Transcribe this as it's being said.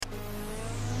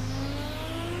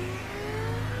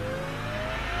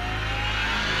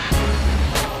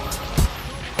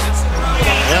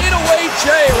OJ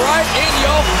right in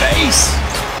your face.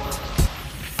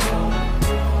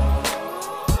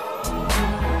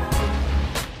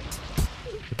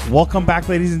 Welcome back,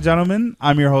 ladies and gentlemen.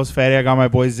 I'm your host, Fadi. I got my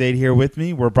boy Zaid here with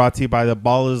me. We're brought to you by the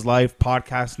Ballers Life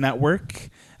Podcast Network.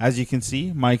 As you can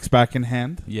see, Mike's back in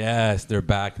hand. Yes, they're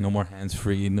back. No more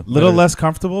hands-free. Little less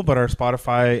comfortable, but our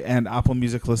Spotify and Apple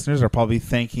Music listeners are probably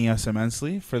thanking us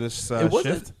immensely for this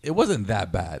shift. It wasn't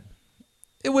that bad.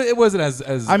 It wasn't as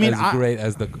great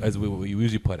as we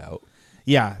usually put out.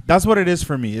 Yeah, that's what it is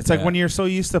for me. It's like Yeah. when you're so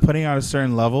used to putting out a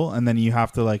certain level and then you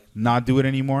have to like not do it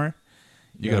anymore.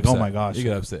 You You're get like, upset. oh my gosh. You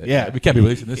get upset. Yeah. We can't be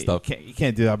releasing this stuff. You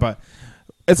can't do that. But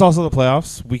it's also the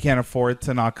playoffs. We can't afford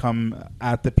to not come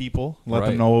at the people, let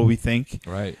them know what we think.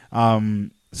 Right.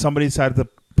 Somebody decided to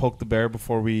poke the bear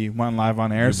before we went live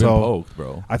on air. You've been poked,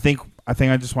 bro. I think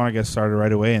I just want to get started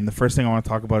right away. And the first thing I want to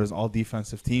talk about is all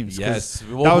defensive teams. Yes.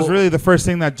 That was really the first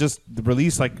thing that just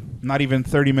released like not even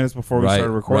 30 minutes before we started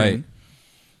recording. Right.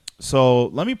 So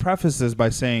let me preface this by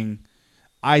saying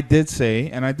I did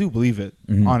say, and I do believe it,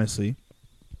 honestly,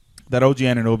 that OG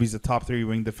Anunoby's the top 3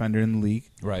 wing defender in the league.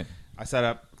 Right. I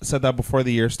said that before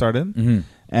the year started.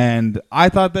 And I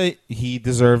thought that he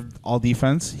deserved all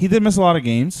defense. He did miss a lot of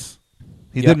games.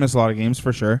 He did miss a lot of games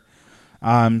for sure.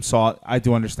 So I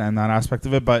do understand that aspect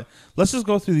of it. But let's just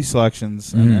go through these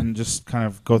selections and just kind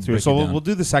of go through it. So we'll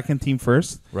do the second team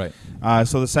first. Right.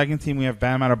 So the second team, we have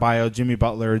Bam Adebayo, Jimmy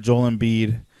Butler, Joel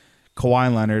Embiid,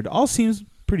 Kawhi Leonard. All seems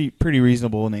pretty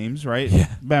reasonable names, right? Yeah.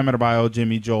 Bam Adebayo,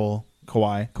 Jimmy, Joel,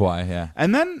 Kawhi, yeah.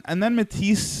 and then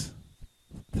Matisse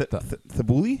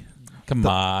Thabuli. Come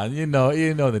on, you know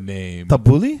the name.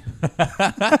 Thabuli.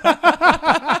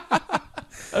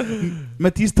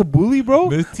 Matisse Thabuli, bro.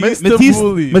 Matisse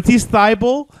Thabuli. Matisse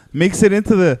Thybulle makes it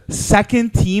into the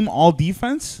second team all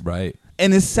defense. Right.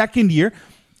 In his second year,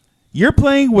 you're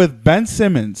playing with Ben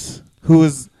Simmons, who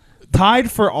is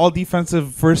tied for all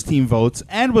defensive first team votes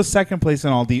and was second place in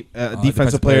all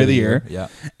defensive player of the year. Yeah.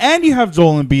 And you have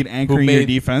Joel Embiid anchoring your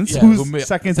defense, who's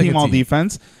second team all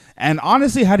defense. And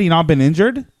honestly, had he not been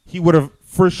injured, he would have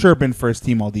for sure been first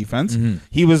team all defense.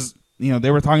 He was,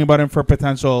 they were talking about him for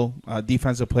potential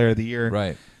defensive player of the year.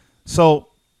 Right. So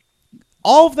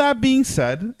all of that being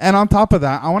said, and on top of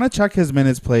that, I want to check his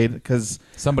minutes played because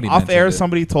off air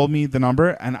somebody told me the number,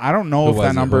 and I don't know if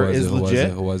that number is legit.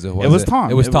 Who was it? It was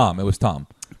Tom. It was Tom.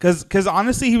 Because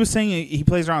honestly, he was saying he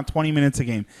plays around 20 minutes a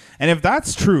game, and if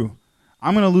that's true,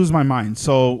 I'm gonna lose my mind.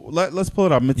 So let's pull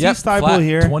it up. Matisse Thybulle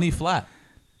here, 20 flat.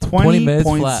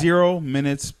 20.0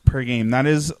 minutes per game. That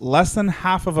is less than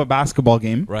half of a basketball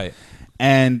game. Right.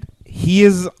 And he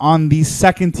is on the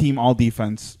second team all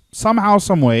defense somehow,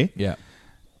 some way. Yeah.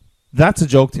 That's a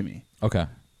joke to me. Okay.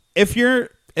 If you're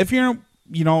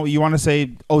you want to say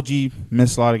OG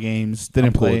missed a lot of games,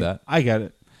 didn't play. With that. I get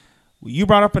it. You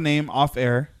brought up a name off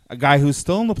air, a guy who's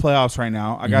still in the playoffs right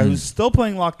now, a guy who's still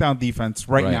playing lockdown defense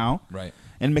right now. Right.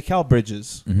 And Mikal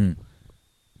Bridges.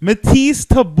 Matisse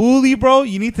Thabule, bro.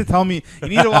 You need to tell me. You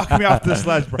need to walk me off this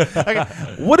ledge, bro. Like,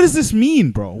 what does this mean,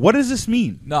 bro? What does this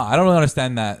mean? No, I don't really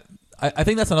understand that. I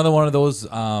think that's another one of those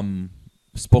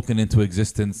spoken into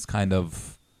existence kind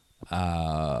of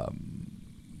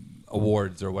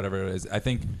awards or whatever it is. I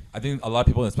think a lot of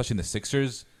people, especially in the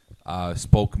Sixers,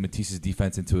 spoke Matisse's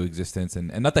defense into existence,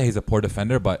 and not that he's a poor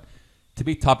defender, but to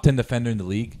be top 10 defender in the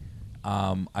league,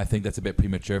 I think that's a bit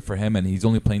premature for him. And he's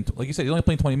only playing, like you said, he's only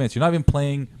playing 20 minutes. You're not even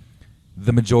playing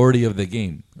the majority of the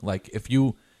game. Like if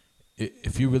you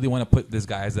really want to put this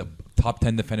guy as a top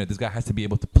 10 defender, this guy has to be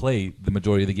able to play the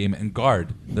majority of the game and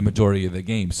guard the majority of the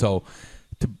game. So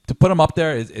to put him up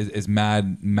there is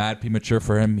mad premature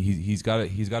for him. He's got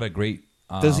a great.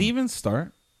 Does he even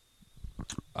start?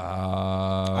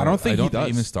 I don't think he does. Think he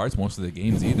even starts most of the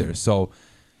games either. So,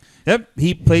 yep,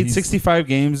 he played 65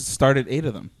 games, started 8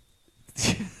 of them.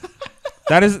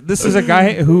 This is a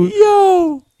guy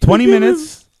who 20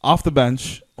 minutes off the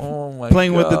bench. Oh my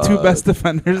playing God. with the 2 best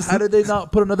defenders. How did they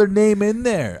not put another name in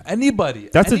there? Anybody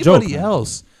a joke. Anybody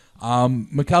else?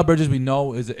 Mikal Bridges, we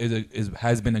know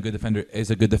has been a good defender.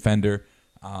 Is a good defender.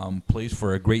 Plays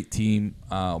for a great team.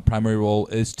 Primary role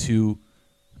is to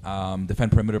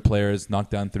defend perimeter players, knock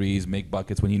down threes, make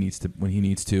buckets when he needs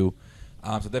to.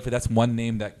 So definitely that's one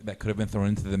name that could have been thrown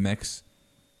into the mix.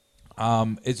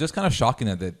 It's just kind of shocking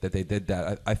that they did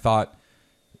that. I thought,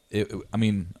 he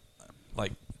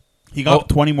got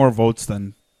 20 more votes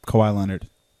than Kawhi Leonard.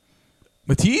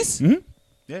 Matisse? Mm-hmm.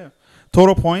 Yeah.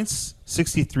 Total points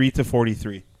 63 to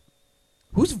 43.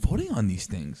 Who's voting on these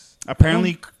things?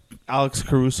 Apparently, Alex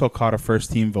Caruso caught a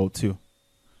first team vote too.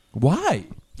 Why?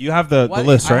 You have the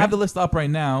list, right? I have the list up right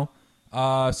now.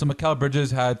 So Mikal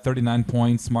Bridges had 39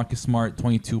 points. Marcus Smart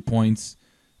 22 points.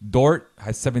 Dort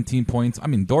has 17 points. I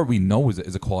mean, Dort we know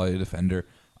is a quality defender.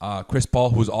 Chris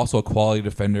Paul, who's also a quality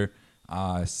defender,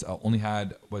 only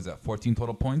had 14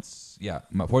 total points. Yeah,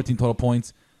 14 total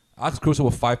points. Alex Caruso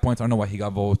with 5 points. I don't know why he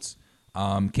got votes.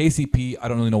 KCP, I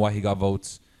don't really know why he got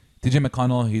votes. DJ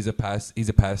McConnell, he's a pass. He's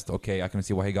a pest. Okay, I can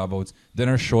see why he got votes.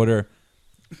 Dennis Schroeder,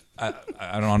 I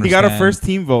don't understand. He got a first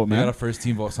team vote, man. He got a first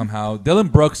team vote somehow.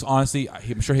 Dylan Brooks, honestly,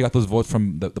 I'm sure he got those votes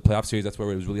from the playoff series. That's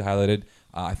where it was really highlighted.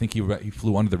 I think he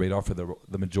flew under the radar for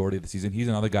the majority of the season. He's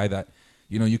another guy that,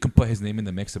 you can put his name in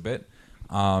the mix a bit.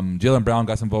 Jaylen Brown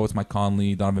got some votes. Mike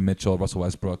Conley, Donovan Mitchell, Russell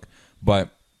Westbrook. But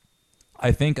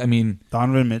I think,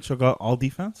 Donovan Mitchell got all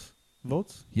defense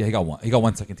votes? Yeah, he got one. He got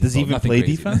one second team. Does he even play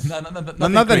crazy. defense?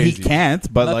 Not that he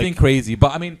can't, but nothing crazy.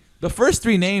 But the first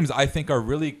three names I think are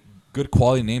really good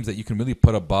quality names that you can really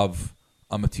put above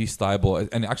Matisse Thybulle.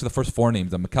 And actually the first four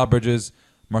names, Mikal Bridges,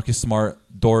 Marcus Smart,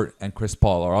 Dort, and Chris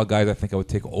Paul are all guys I think I would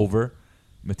take over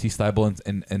Matisse Thybulle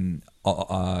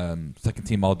and second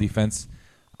team all defense.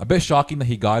 A bit shocking that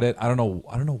he got it. I don't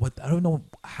know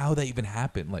how that even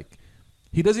happened. Like,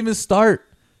 he doesn't even start.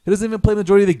 He doesn't even play the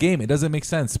majority of the game. It doesn't make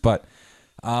sense. But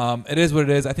it is what it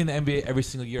is. I think the NBA every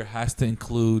single year has to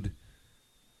include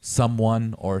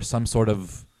someone or some sort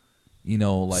of,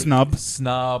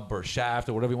 snub or shaft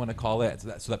or whatever you want to call it,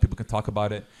 so that people can talk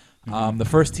about it. Mm-hmm. The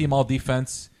first team all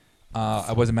defense.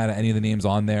 I wasn't mad at any of the names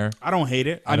on there. I don't hate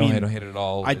it. I don't hate it at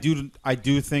all. I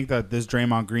do think that this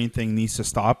Draymond Green thing needs to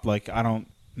stop. Like,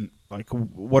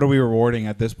 what are we rewarding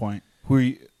at this point? Who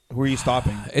are you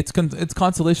stopping? It's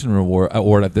consolation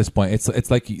award at this point.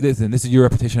 It's like, listen, this is your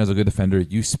reputation as a good defender.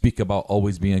 You speak about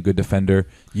always being a good defender.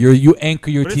 You anchor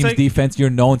your team's defense. You're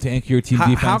known to anchor your team's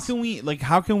defense.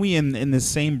 How can we in the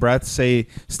same breath say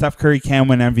Steph Curry can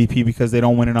win MVP because they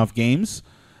don't win enough games?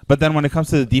 But then when it comes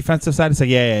to the defensive side, it's like,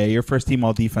 yeah, you're first team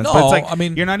all defense. No, but it's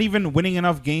like, you're not even winning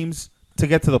enough games to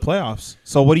get to the playoffs.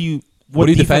 So what are you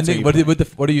defending? What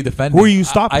are you defending? Who are you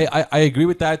stopping? I agree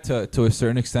with that to a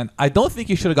certain extent. I don't think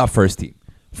you should have got first team.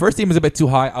 First team is a bit too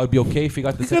high. I would be okay if you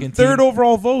got the second team. Third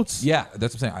overall votes. Yeah,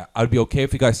 that's what I'm saying. I would be okay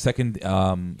if you got second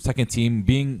team.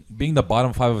 Being the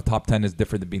bottom 5 of the top 10 is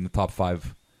different than being the top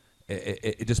 5.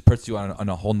 It just puts you on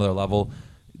a whole nother level.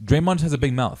 Draymond has a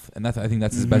big mouth, and I think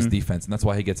that's his best defense, and that's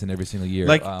why he gets in every single year.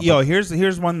 Like,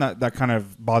 here's one that kind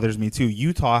of bothers me too.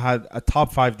 Utah had a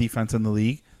top 5 defense in the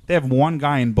league. They have one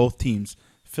guy in both teams.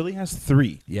 Philly has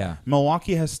 3. Yeah.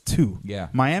 Milwaukee has 2. Yeah.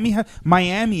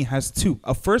 Miami has 2.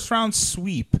 A first round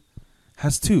sweep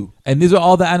has 2. And these are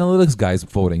all the analytics guys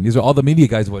voting. These are all the media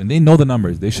guys voting. They know the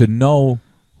numbers. They should know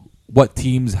what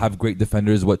teams have great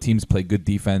defenders, what teams play good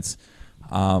defense.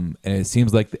 And it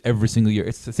seems like every single year,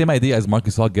 it's the same idea as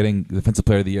Marcus Gasol getting Defensive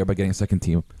Player of the Year by getting a second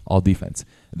team all defense.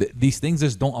 These things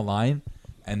just don't align,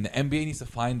 and the NBA needs to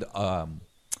find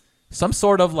some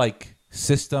sort of like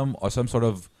system or some sort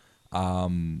of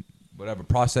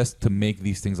process to make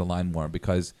these things align more,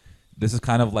 because this is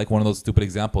kind of like one of those stupid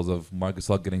examples of Marcus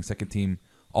Gasol getting second team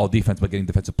all defense by getting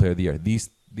Defensive Player of the Year. These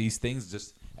things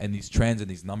just, and these trends and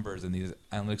these numbers and these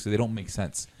analytics, they don't make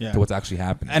sense to what's actually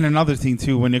happening. And another thing,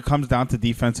 too, when it comes down to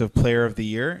Defensive Player of the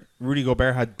Year, Rudy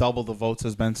Gobert had double the votes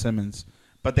as Ben Simmons.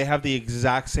 But they have the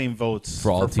exact same votes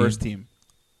for first team.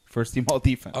 First team all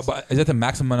defense. But is that the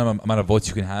maximum amount of votes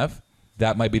you can have?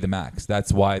 That might be the max.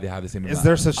 That's why they have the same amount. Is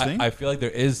there such thing? I feel like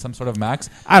there is some sort of max.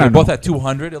 I don't know. Both at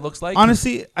 200, it looks like.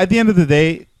 Honestly, at the end of the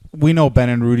day, we know Ben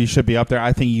and Rudy should be up there.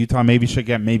 I think Utah maybe should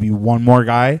get one more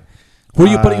guy. Who are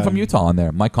you putting from Utah on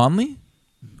there? Mike Conley?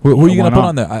 Who are you going to put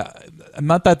on there?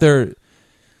 Not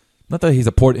that he's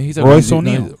a port. He's a Royce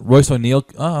O'Neal. Royce O'Neal,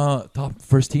 top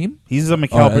first team. He's a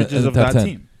Mikal Bridges of that 10.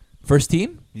 Team. First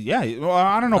team? Yeah. Well,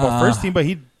 I don't know about first team, but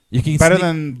better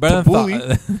than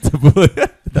Tabuli.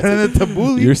 Better than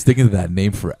Tabuli. You're sticking to that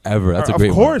name forever. That's a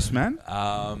great one. Of course, man.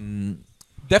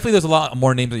 Definitely, there's a lot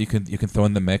more names that you can throw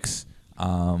in the mix.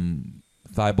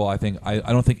 Thybulle,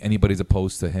 I don't think anybody's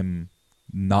opposed to him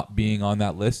not being on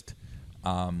that list.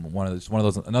 Another one of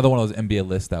those NBA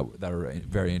lists that are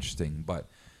very interesting. But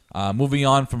moving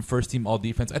on from first team all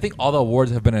defense, I think all the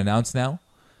awards have been announced now.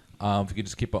 If we could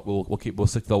just keep up, we'll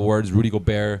stick to the awards. Rudy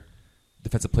Gobert,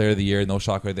 Defensive Player of the Year, no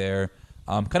shocker there.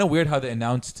 Kind of weird how they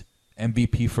announced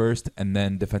MVP first and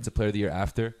then Defensive Player of the Year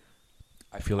after.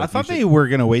 I thought they were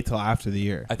gonna wait till after the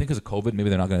year. I think because of COVID, maybe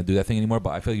they're not gonna do that thing anymore.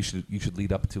 But I feel like you should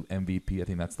lead up to MVP. I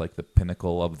think that's like the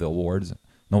pinnacle of the awards.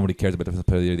 Nobody cares about Defensive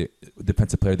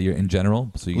Player of the Year in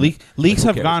general. So leaks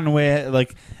have gone away.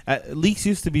 Like leaks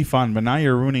used to be fun, but now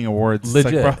you're ruining awards.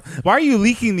 Legit. Like, bro, why are you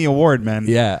leaking the award, man?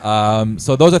 Yeah.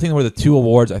 So those I think were the 2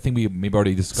 awards. I think we maybe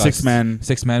already discussed.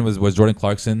 Six man was Jordan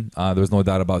Clarkson. There was no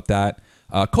doubt about that.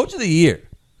 Coach of the Year.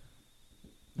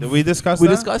 Did we discuss We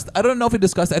that? discussed. I don't know if we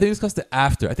discussed it. I think we discussed it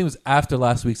after. I think it was after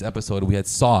last week's episode. We had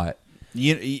saw it.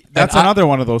 That's another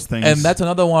one of those things. And that's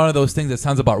another one of those things that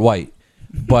sounds about right.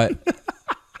 But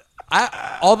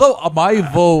although my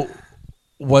vote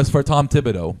was for Tom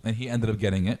Thibodeau, and he ended up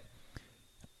getting it,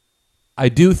 I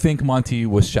do think Monty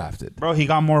was shafted. Bro, he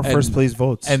got more first place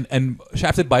votes. And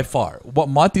shafted by far. What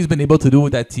Monty's been able to do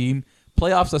with that team,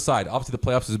 playoffs aside, obviously the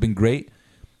playoffs has been great,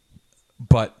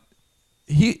 but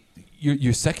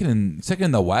you're second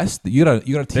in the West. You got a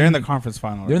team. They're in the conference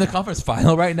final. They're in the conference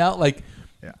final right now. Like,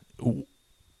 yeah.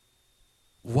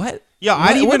 What?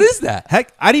 Yeah, what is that?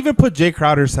 Heck, I'd even put Jay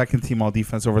Crowder's second team all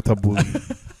defense over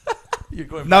Tabuli.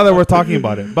 Now that we're talking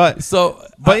about it, but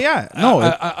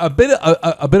a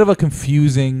bit of a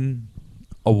confusing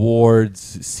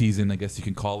awards season, I guess you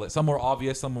can call it. Some were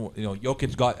obvious, some were,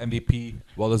 Jokic got MVP,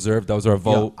 well deserved. That was our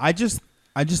vote. I just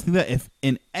think that if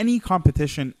in any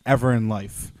competition ever in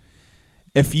life,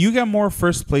 if you get more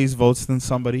first place votes than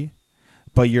somebody,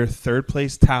 but your third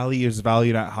place tally is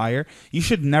valued at higher, you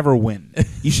should never win.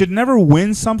 You should never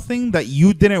win something that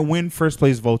you didn't win first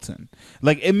place votes in.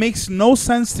 Like, it makes no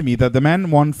sense to me that the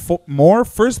man won more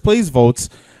first place votes,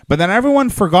 but then everyone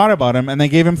forgot about him and they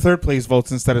gave him third place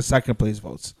votes instead of second place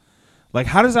votes. Like,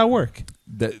 how does that work?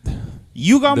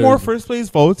 You got more first place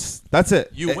votes. That's it.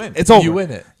 You win. It's over. You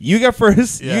win it. You get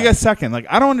first. Yeah. You get second. Like,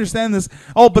 I don't understand this.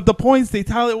 Oh, but the points they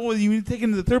tally. Well, you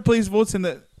taking the third place votes in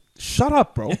the. Shut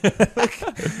up, bro.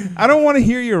 I don't want to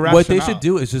hear your rationale. What they should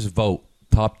do is just vote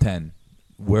top 10.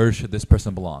 Where should this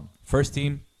person belong? First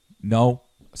team? No.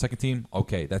 Second team?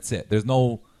 Okay, that's it. There's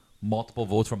no multiple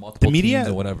votes from multiple teams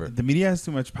or whatever. The media has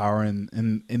too much power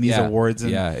in these awards.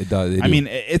 And it does. I mean,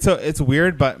 it's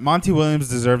weird, but Monty Williams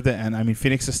deserved it, and I mean,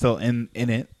 Phoenix is still in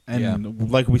it.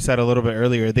 And like we said a little bit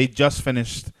earlier, they just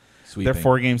finished their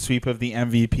 4-game sweep of the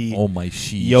MVP. Oh my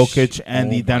sheesh. Jokic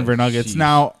and the Denver Nuggets.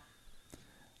 Now,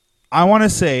 I want to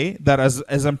say that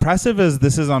as impressive as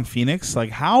this is on Phoenix, like,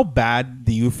 how bad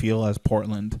do you feel as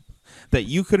Portland that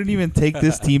you couldn't even take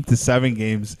this team to 7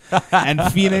 games and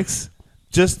Phoenix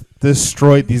just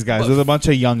destroyed these guys with a bunch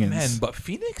of youngins? Man, but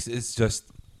Phoenix is just,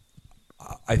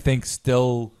 I think,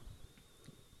 still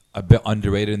a bit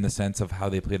underrated in the sense of how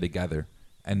they play together.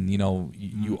 And,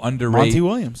 you underrate Monty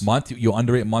Williams. You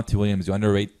underrate Monty Williams. You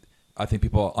underrate, I think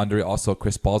people underrate also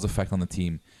Chris Paul's effect on the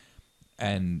team.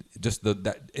 And just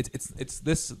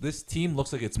this team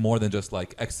looks like it's more than just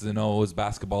like X's and O's,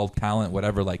 basketball talent,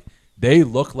 whatever. Like, they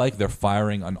look like they're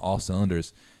firing on all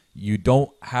cylinders. You don't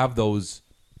have those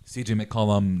CJ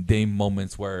McCollum Dame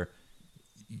moments where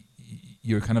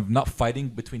you're kind of not fighting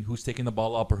between who's taking the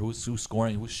ball up or who's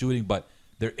scoring, who's shooting, but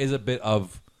there is a bit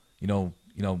of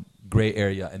gray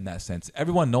area in that sense.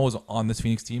 Everyone knows on this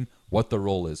Phoenix team what the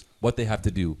role is, what they have to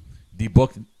do.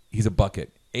 D-Book, he's a bucket.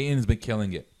 Aiden has been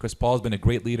killing it. Chris Paul has been a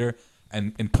great leader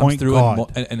and comes through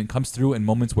and comes through in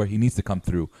moments where he needs to come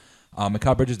through.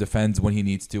 Mikal Bridges defends when he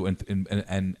needs to and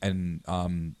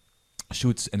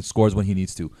shoots and scores when he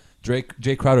needs to.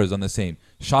 Jay Crowder is on the same.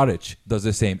 Šarić does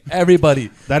the same. Everybody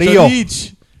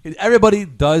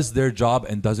does their job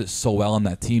and does it so well on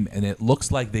that team, and it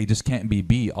looks like they just can't be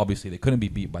beat. Obviously, they couldn't be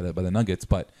beat by the Nuggets,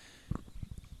 but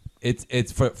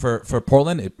it's for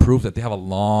Portland. It proves that they have a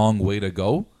long way to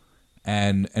go.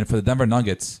 And for the Denver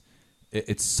Nuggets,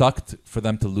 it sucked for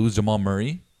them to lose Jamal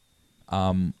Murray.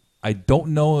 I don't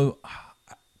know.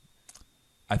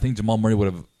 I think Jamal Murray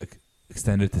would have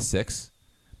extended it to 6,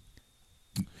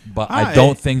 but I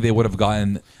don't think they would have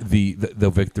gotten the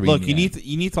victory. Look, you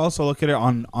need to also look at it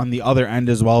on the other end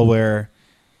as well, where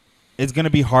it's going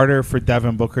to be harder for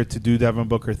Devin Booker to do Devin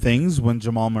Booker things when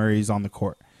Jamal Murray is on the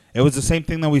court. It was the same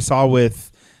thing that we saw with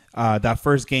that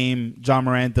first game, John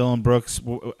Morant, Dillon Brooks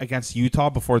against Utah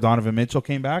before Donovan Mitchell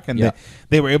came back, and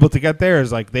they were able to get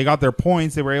theirs. Like, they got their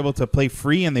points, they were able to play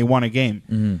free, and they won a game.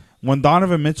 Mm-hmm. When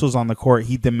Donovan Mitchell's on the court,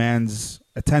 he demands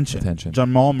attention.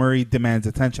 Jamal Murray demands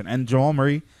attention, and Jamal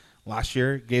Murray last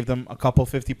year gave them a couple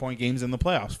 50-point games in the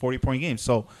playoffs, 40-point games,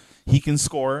 so he can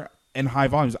score in high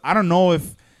volumes. I don't know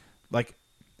if, like,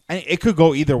 it could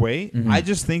go either way. Mm-hmm. I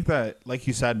just think that, like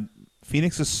you said,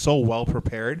 Phoenix is so well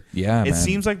prepared. Yeah, it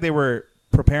seems like they were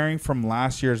preparing from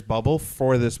last year's bubble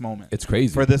for this moment. It's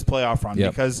crazy. For this playoff run.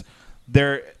 Yep. Because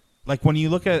they're, like, when you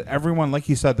look at everyone, like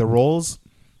you said, the roles,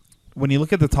 when you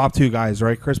look at the top 2 guys,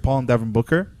 right, Chris Paul and Devin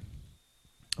Booker,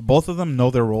 both of them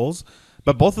know their roles,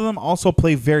 but both of them also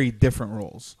play very different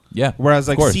roles. Yeah. Whereas,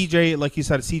 like, CJ, like you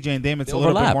said, CJ and Dame, it's a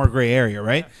little bit more gray area,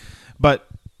 right? Yeah. But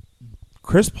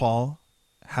Chris Paul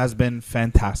has been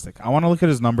fantastic. I want to look at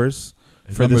his numbers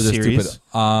for this series,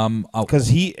 because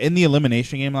he in the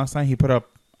elimination game last night he put up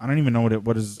I don't even know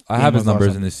what his. I have his game was numbers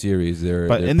last in time. this series.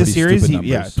 But in the series,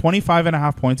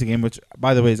 25.5 points a game, which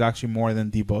by the way is actually more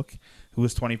than D-Book, who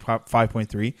was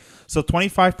 25.3. So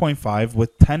 25.5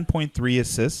 with 10.3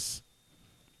 assists.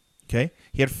 Okay,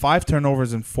 he had 5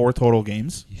 turnovers in 4 total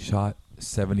games. He shot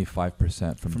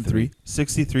 75% from three.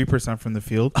 63% from the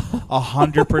field,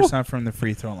 100% from the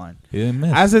free throw line. He didn't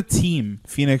miss. As a team,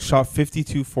 Phoenix shot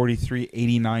 52, 43,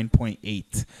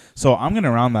 89.8. So I'm going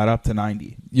to round that up to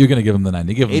 90. You're going to give him the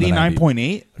 90. Give him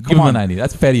 89.8? Give him the 90.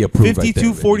 That's Fetty approved 52,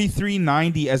 right there, 43,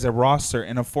 90 as a roster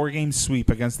in a 4-game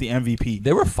sweep against the MVP.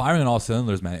 They were firing on all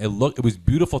cylinders, man. It was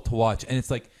beautiful to watch. And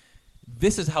it's like,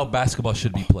 this is how basketball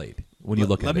should be played when you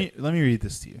look at it. Let me read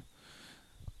this to you.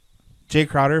 Jay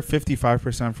Crowder,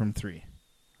 55% from 3.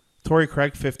 Torrey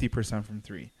Craig, 50% from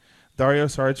 3. Dario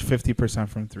Saric, 50%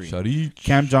 from 3. Saric.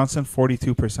 Cam Johnson,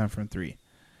 42% from 3.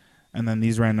 And then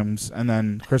these randoms. And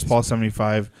then Chris Paul,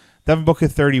 75. Devin Booker,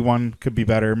 31, could be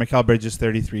better. Mikal Bridges,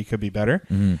 33, could be better.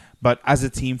 Mm-hmm. But as a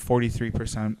team,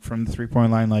 43% from the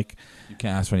three-point line. Like, you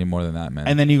can't ask for any more than that, man.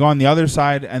 and then you go on the other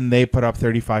side, and they put up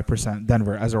 35%,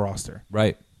 Denver, as a roster.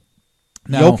 Right.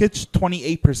 Now, Jokic,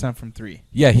 28% from 3.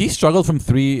 Yeah, he struggled from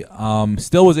 3.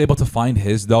 Still was able to find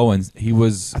his, though, and he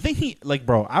was... I think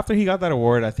bro, after he got that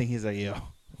award, I think he's like, yo.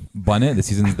 Bun it. The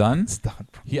season's done. It's done,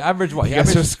 bro. He averaged what? You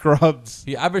guys are scrubs.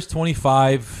 He averaged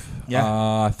 25,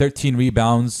 13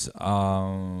 rebounds,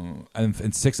 and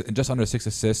just under 6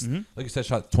 assists. Mm-hmm. Like you said,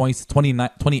 shot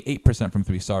 28% from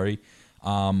 3. Sorry,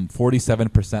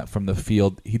 47% from the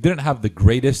field. He didn't have the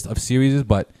greatest of series,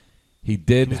 but he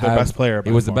did. He was the best player.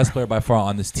 He was the best player by far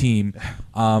on this team.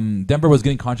 Denver was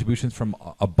getting contributions from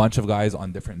a bunch of guys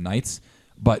on different nights,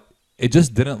 but it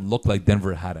just didn't look like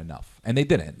Denver had enough, and they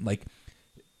didn't. Like,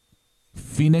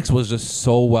 Phoenix was just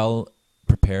so well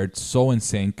prepared, so in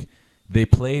sync. They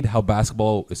played how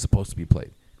basketball is supposed to be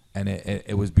played, and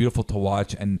it was beautiful to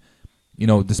watch. And you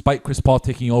know, despite Chris Paul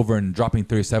taking over and dropping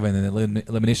 37 in the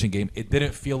elimination game, it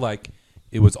didn't feel like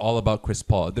it was all about Chris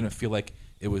Paul. It didn't feel like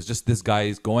it was just this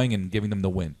guy going and giving them the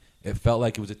win. It felt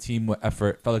like it was a team effort.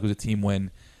 It felt like it was a team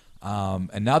win.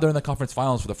 And now they're in the conference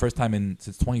finals for the first time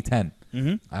since 2010.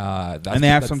 Mm-hmm. And they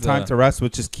have some time to rest,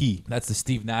 which is key. That's the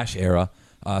Steve Nash era.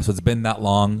 So it's been that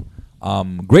long.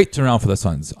 Great turnaround for the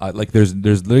Suns.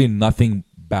 There's literally nothing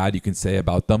bad you can say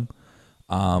about them.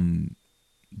 Monty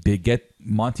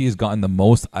has gotten the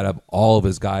most out of all of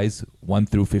his guys, 1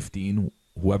 through 15.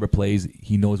 Whoever plays,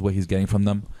 he knows what he's getting from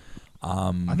them.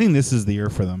 I think this is the year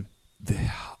for them.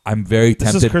 I'm very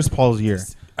tempted. This is Chris Paul's year.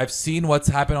 I've seen what's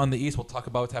happened on the East. We'll talk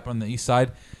about what's happened on the East side.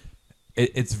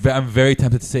 I'm very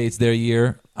tempted to say it's their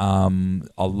year. A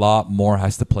lot more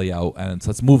has to play out. And so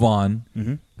let's move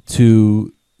on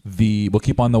to we'll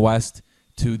keep on the West,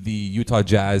 to the Utah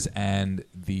Jazz and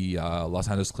the Los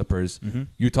Angeles Clippers. Mm-hmm.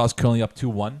 Utah's currently up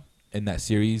 2-1 in that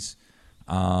series.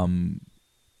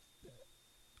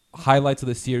 Highlights of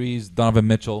the series, Donovan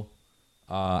Mitchell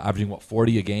averaging,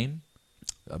 40 a game?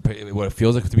 What it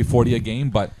feels like to be 40 a game,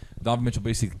 but Donovan Mitchell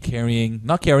basically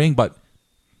not carrying, but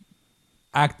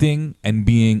acting and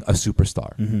being a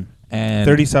superstar. Mm-hmm. And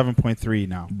 37.3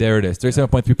 now. There it is.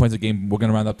 37.3 points a game. We're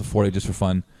going to round up to 40 just for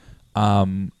fun.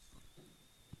 In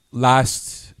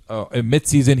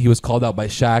midseason, he was called out by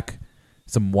Shaq.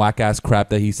 Some whack-ass crap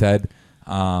that he said.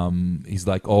 He's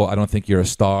like, oh, I don't think you're a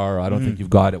star. Or I don't think you've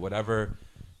got it, whatever.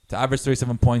 To average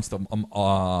 37 points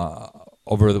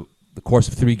over the course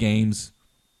of 3 games.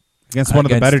 Against one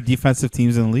of the better defensive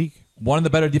teams in the league. One of the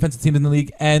better defensive teams in the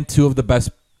league and 2 of the best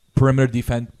perimeter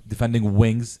defending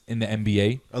wings in the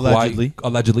NBA.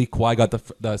 Allegedly. Kawhi got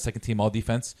the second team all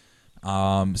defense.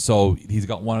 So he's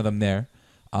got one of them there.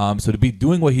 So to be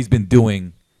doing what he's been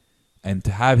doing and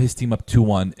to have his team up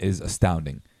 2-1 is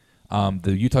astounding.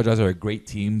 The Utah Jazz are a great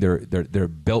team. They're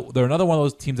built. They're another one of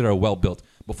those teams that are well built.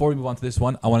 Before we move on to this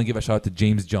one, I want to give a shout out to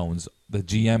James Jones, the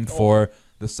GM for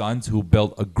the Suns, who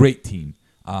built a great team.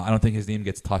 I don't think his name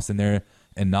gets tossed in there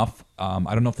enough. I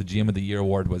don't know if the GM of the Year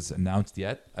award was announced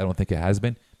yet. I don't think it has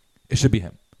been. It should be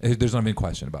him. There's not even a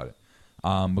question about it.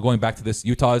 But going back to this,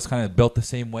 Utah is kind of built the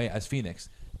same way as Phoenix.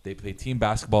 They play team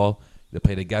basketball. They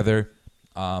play together.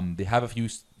 They have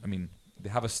they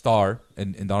have a star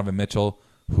in Donovan Mitchell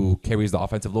who carries the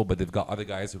offensive load, but they've got other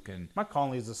guys who can. Mike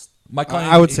Conley is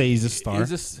I would say he's a star.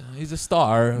 He's a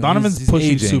star. Donovan's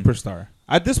pushing aging. superstar.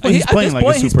 At this point, he's playing like a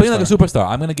superstar. He's playing like a superstar.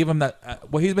 I'm going to give him that.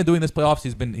 What he's been doing this playoffs,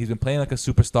 he's been playing like a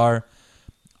superstar.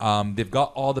 They've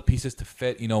got all the pieces to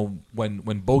fit. You know, when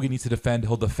Bogey needs to defend,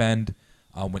 he'll defend.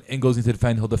 When Ingles needs to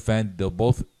defend, he'll defend. They'll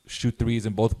both shoot threes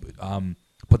and both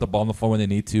put the ball on the floor when they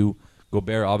need to.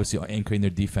 Gobert obviously anchoring their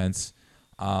defense.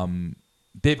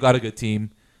 They've got a good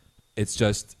team. It's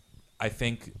just, I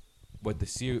think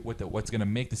what's gonna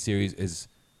make the series is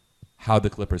how the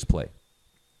Clippers play.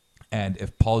 And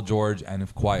if Paul George and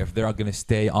if Kawhi, if they're going to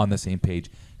stay on the same page,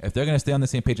 if they're going to stay on the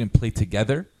same page and play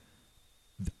together,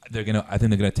 I think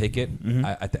they're going to take it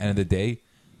at the end of the day.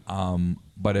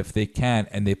 But if they can't,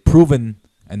 and they've proven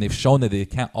and they've shown that they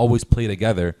can't always play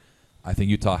together, I think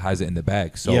Utah has it in the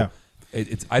bag. So I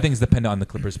think it's dependent on the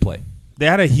Clippers' play. They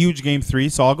had a huge game 3,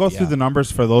 so I'll go through the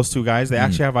numbers for those two guys. They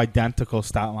actually have identical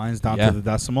stat lines down to the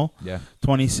decimal.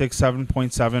 26,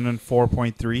 7.7, and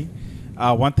 4.3.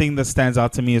 One thing that stands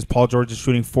out to me is Paul George is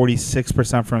shooting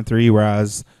 46% from 3,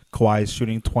 whereas Kawhi is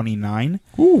shooting 29.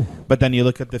 Ooh. But then you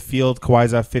look at the field,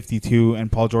 Kawhi's at 52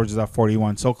 and Paul George is at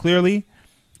 41. So clearly,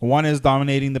 one is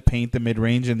dominating the paint, the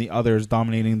mid-range, and the other is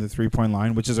dominating the three-point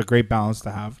line, which is a great balance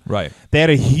to have. Right. They had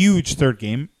a huge third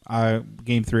game,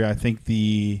 game 3. I think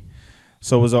it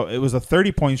was a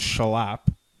 30-point shellac.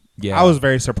 Yeah. I was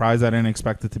very surprised. I didn't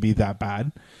expect it to be that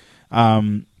bad.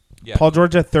 Paul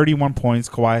George at 31 points,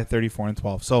 Kawhi at 34 and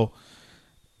 12. So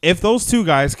if those two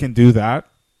guys can do that,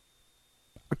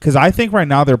 because I think right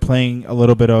now they're playing a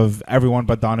little bit of everyone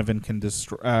but Donovan can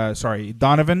destroy.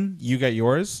 Donovan, you get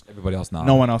yours. Everybody else not.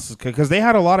 No one else is, because they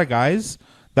had a lot of guys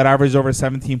that averaged over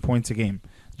 17 points a game.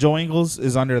 Joe Ingles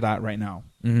is under that right now.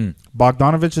 Mm-hmm.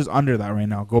 Bogdanovich is under that right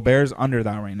now. Gobert is under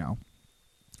that right now.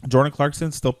 Jordan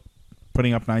Clarkson's still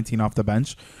putting up 19 off the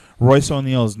bench. Royce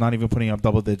O'Neal is not even putting up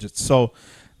double digits. So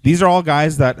these are all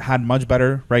guys that had much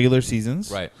better regular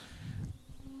seasons. Right.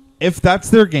 If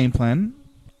that's their game plan,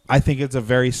 I think it's a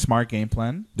very smart game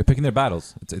plan. They're picking their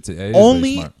battles. It is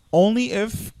only very smart. only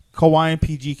if Kawhi and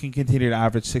PG can continue to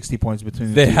average 60 points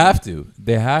between the two. They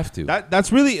have to.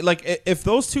 That's really, like, if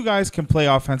those two guys can play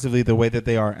offensively the way that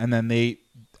they are, and then they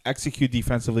execute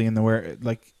defensively in the where,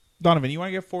 like, Donovan, you want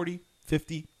to get 40,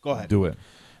 50? Go ahead. Do it.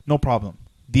 No problem.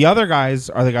 The other guys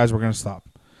are the guys we're going to stop.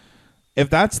 If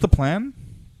that's the plan,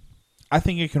 I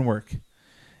think it can work.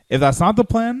 If that's not the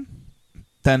plan,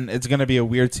 then it's going to be a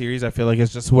weird series. I feel like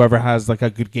it's just whoever has like a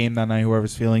good game that night,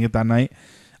 whoever's feeling it that night.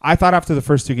 I thought after the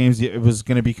first two games it was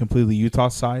going to be completely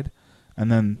Utah's side,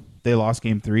 and then they lost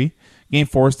game 3. Game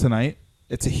 4 is tonight.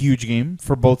 It's a huge game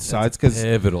for both sides because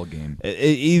pivotal game. It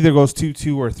either goes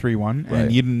 2-2 or 3-1, right.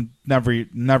 And you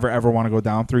never ever want to go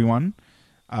down 3-1.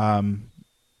 I'm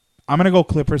going to go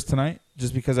Clippers tonight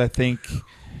just because I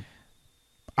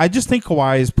just think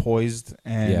Kawhi is poised,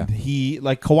 and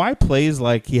Kawhi plays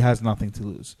like he has nothing to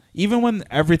lose. Even when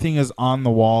everything is on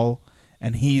the wall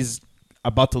and he's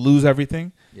about to lose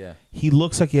everything, he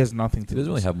looks like he has nothing to lose. He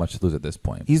doesn't really have much to lose at this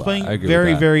point. He's playing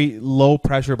very, very low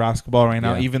pressure basketball right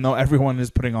now, even though everyone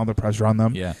is putting all the pressure on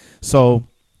them. Yeah. So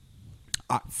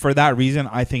for that reason,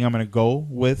 I think I'm going to go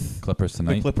with Clippers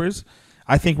tonight. The Clippers.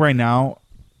 I think right now,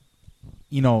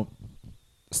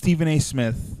 Stephen A.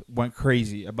 Smith went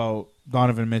crazy about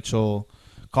Donovan Mitchell,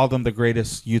 called him the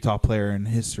greatest Utah player in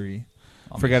history,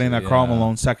 forgetting that Karl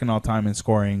Malone second all time in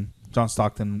scoring, John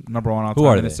Stockton number 1 all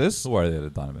time in assists. Who are they,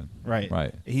 Donovan?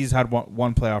 Right. He's had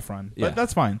one playoff run, but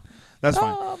that's fine. That's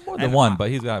fine. More than one, but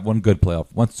he's got one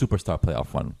superstar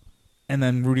playoff run. And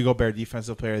then Rudy Gobert,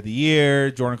 Defensive Player of the Year,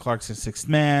 Jordan Clarkson, 6th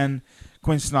man,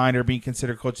 Quinn Snyder being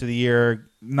considered Coach of the Year,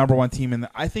 number 1 team.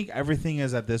 I think everything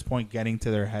is at this point getting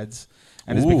to their heads.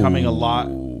 And it's becoming a lot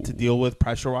to deal with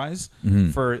pressure-wise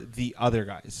for the other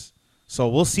guys. So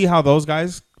we'll see how those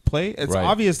guys play. It's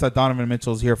obvious that Donovan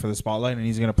Mitchell's here for the spotlight and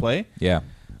he's going to play. Yeah.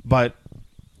 But,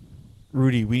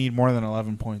 Rudy, we need more than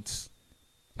 11 points,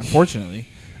 unfortunately.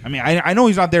 I mean, I know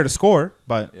he's not there to score,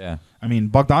 but, I mean,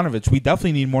 Bogdanovich, we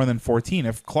definitely need more than 14.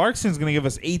 If Clarkson's going to give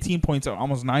us 18 points,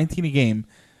 almost 19 a game,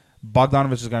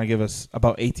 Bogdanovich is going to give us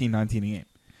about 18, 19 a game.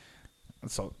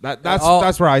 So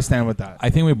that's where I stand with that. I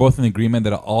think we're both in agreement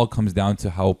that it all comes down to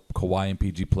how Kawhi and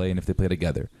PG play and if they play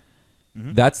together.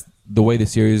 Mm-hmm. That's the way the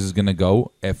series is going to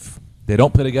go. If they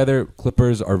don't play together,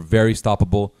 Clippers are very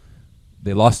stoppable.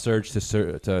 They lost Serge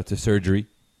to surgery.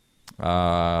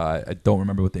 I don't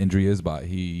remember what the injury is, but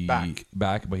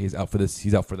back, but he's out for this.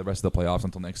 He's out for the rest of the playoffs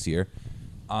until next year.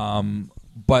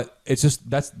 But it's just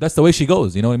that's the way she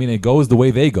goes. You know what I mean? It goes the way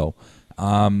they go.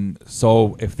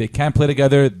 So if they can't play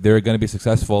together, they're going to be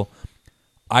successful.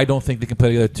 I don't think they can play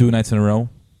together 2 nights in a row.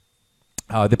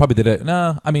 They probably did it.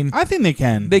 No, I mean, I think they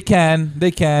can. They can.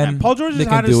 And Paul George has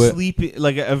had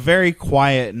a very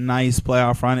quiet, nice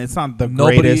playoff run. It's not the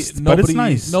greatest, but it's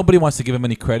nice. Nobody wants to give him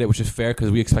any credit, which is fair because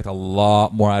we expect a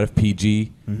lot more out of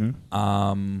PG.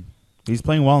 Mm-hmm. He's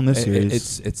playing well in this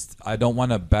series. It's. I don't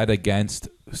want to bet against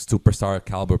superstar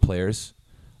caliber players.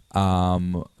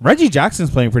 Reggie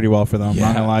Jackson's playing pretty well for them. I'm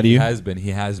not gonna lie to you. He has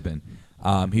been.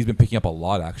 He's been picking up a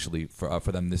lot actually for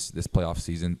them this playoff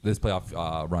season, this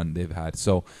playoff run they've had.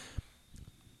 So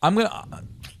I'm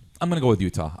I'm going to go with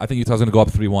Utah. I think Utah's going to go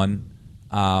up 3-1.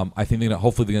 I think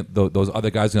hopefully those other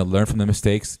guys are going to learn from their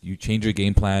mistakes. You change your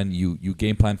game plan. You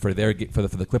game plan for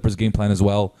the Clippers' game plan as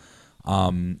well.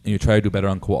 And you try to do better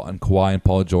on Kawhi and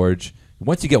Paul George.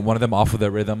 Once you get one of them off of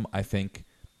their rhythm, I think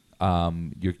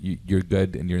you're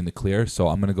good and you're in the clear. So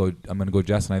I'm gonna go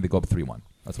Jazz, and I think they go up 3-1.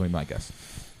 That's my guess.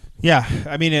 Yeah,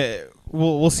 I mean,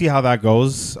 we'll see how that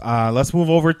goes. Let's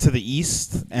move over to the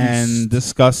East and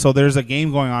discuss. So there's a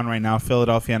game going on right now,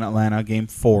 Philadelphia and Atlanta, Game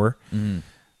 4. Mm-hmm.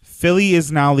 Philly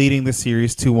is now leading the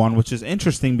series 2-1, which is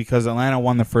interesting because Atlanta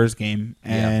won the first game,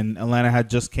 and Atlanta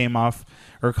had just come off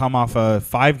a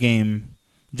 5-game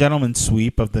gentleman's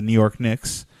sweep of the New York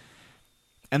Knicks,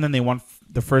 and then they won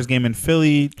the first game in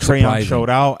Philly. Trae Young showed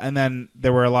out, and then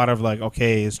there were a lot of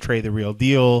okay, is Trae the real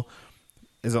deal?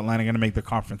 Is Atlanta going to make the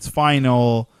conference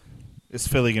final? Is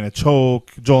Philly going to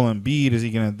choke? Joel Embiid, is he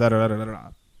going to da-da-da-da-da?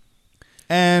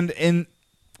 And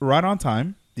right on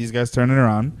time, these guys turn it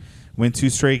around, win 2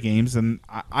 straight games, and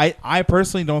I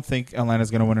personally don't think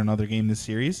Atlanta's going to win another game this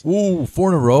series. Ooh, 4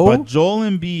 in a row? But Joel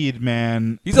Embiid,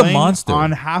 man, he's a monster.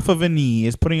 On half of a knee,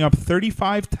 is putting up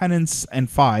 35, 10, and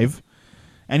 5,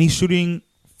 and he's shooting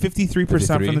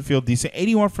 53% from the field, decent,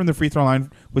 81 from the free throw line,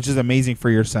 which is amazing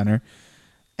for your center.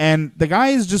 And the guy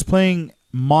is just playing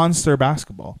monster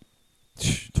basketball.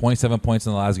 27 points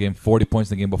in the last game, 40 points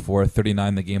in the game before,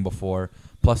 39 the game before,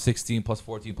 plus 16, plus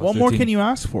 14, plus 13. What more can you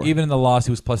ask for? Even in the loss,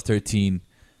 he was plus 13.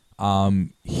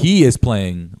 He is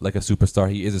playing like a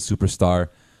superstar. He is a superstar.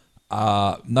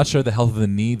 Not sure the health of the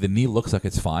knee. The knee looks like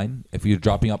it's fine. If you're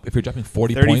dropping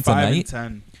 40 points a night,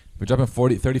 10. if you're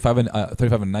dropping 35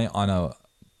 a night on a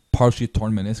partially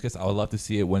torn meniscus, I would love to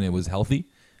see it when it was healthy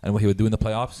and what he would do in the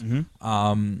playoffs.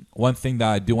 Mm-hmm. One thing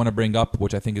that I do want to bring up,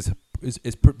 which I think is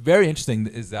very interesting,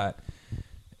 is that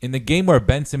in the game where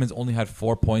Ben Simmons only had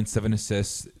 4 points, 7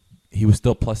 assists, he was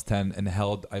still plus 10 and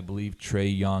held, I believe,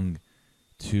 Trae Young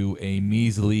to a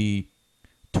measly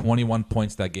 21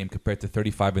 points that game compared to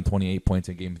 35 and 28 points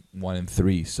in game 1 and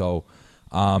 3. So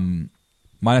Trae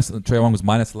Young was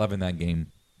minus 11 that game.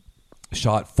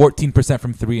 Shot 14%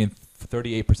 from 3 and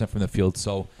 38% from the field.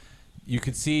 So you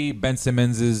can see Ben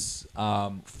Simmons'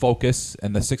 focus,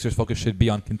 and the Sixers' focus should be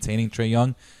on containing Trae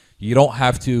Young. You don't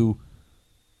have to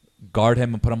guard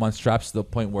him and put him on straps to the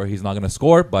point where he's not going to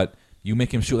score, but you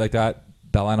make him shoot like that,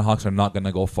 the Atlanta Hawks are not going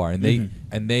to go far, and they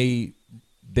need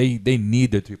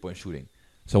their 3-point shooting.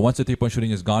 So once the 3-point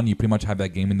shooting is gone, you pretty much have that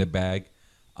game in the bag.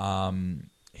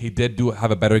 He did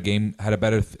have a better game,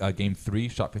 game 3,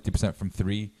 shot 50% from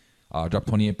 3, dropped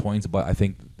 28 points, but I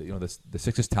think the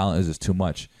Sixers' talent is just too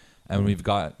much. And we've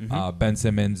got Ben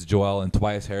Simmons, Joel, and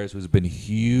Tobias Harris, who's been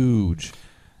huge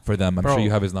for them. I'm sure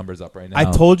you have his numbers up right now.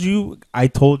 I told you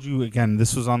again.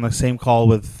 This was on the same call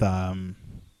with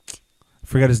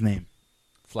forget his name.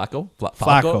 Falco. Not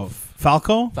Falco.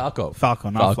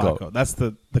 Flacco. That's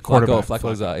the quarterback.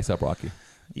 Flacco is ASAP Rocky.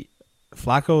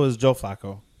 Flacco is Joe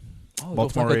Flacco. Oh,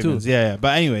 Baltimore Flacco Ravens. too. Yeah.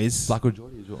 But anyways, Flacco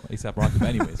Jordy is ASAP Rocky. But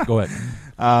anyways, go ahead.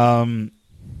 Damn,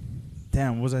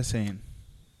 what was I saying?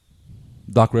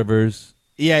 Doc Rivers.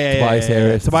 Tobias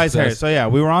Harris. Tobias Harris. So, yeah,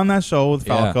 we were on that show with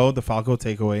Falco, the Falco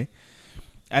takeaway.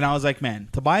 And I was like, man,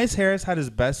 Tobias Harris had his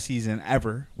best season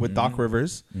ever with Doc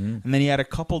Rivers. And then he had a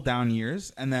couple down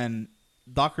years. And then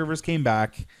Doc Rivers came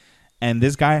back. And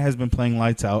this guy has been playing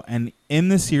lights out. And in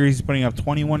this series, he's putting up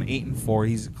 21, 8, and 4.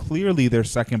 He's clearly their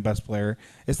second best player.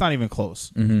 It's not even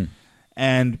close.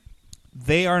 And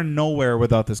they are nowhere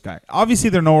without this guy. Obviously,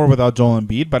 they're nowhere without Joel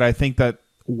Embiid. But I think that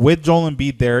with Joel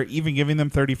Embiid there, even giving them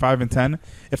 35 and 10,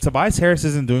 if Tobias Harris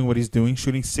isn't doing what he's doing,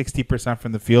 shooting 60%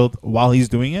 from the field while he's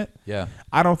doing it,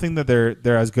 I don't think that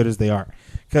they're as good as they are.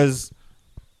 Because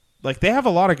they have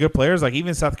a lot of good players.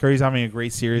 Even Seth Curry's having a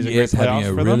great series. He is having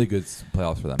a really good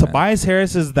playoffs for them. Tobias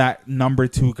Harris is that number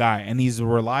 2 guy, and he's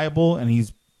reliable, and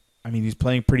he's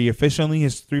playing pretty efficiently.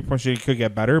 His 3-point shooting could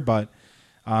get better, but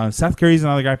Seth Curry's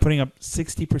another guy putting up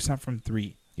 60% from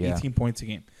 3, 18 points a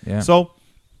game. So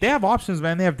they have options,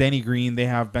 man. They have Danny Green. They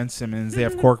have Ben Simmons. They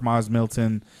have Korkmaz,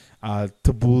 Milton,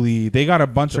 Tabuli. They got a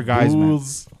bunch of guys, man.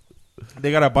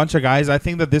 They got a bunch of guys. I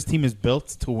think that this team is built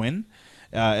to win.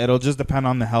 It'll just depend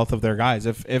on the health of their guys.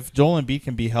 If Joel Embiid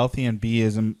can be healthy and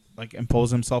impose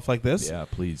himself like this,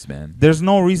 please, man. There's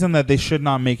no reason that they should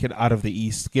not make it out of the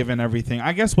East, given everything.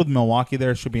 I guess with Milwaukee,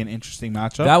 there should be an interesting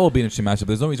matchup. That will be an interesting matchup.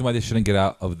 There's no reason why they shouldn't get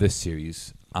out of this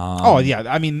series.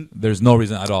 There's no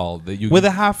reason at all that with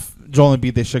a half Joel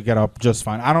Embiid, they should get up just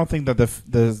fine. I don't think that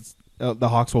the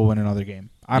Hawks will win another game.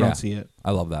 I don't see it.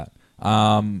 I love that.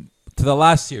 To the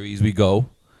last series we go,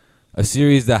 a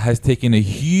series that has taken a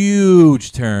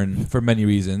huge turn for many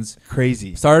reasons.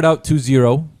 Crazy. Started out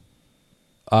 2-0,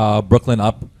 Brooklyn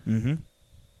up.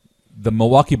 The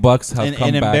Milwaukee Bucks have come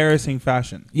in back. embarrassing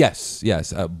fashion. Yes,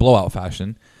 blowout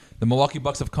fashion. The Milwaukee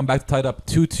Bucks have come back tied up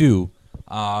 2-2.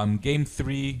 Game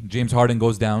 3, James Harden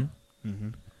goes down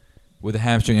with a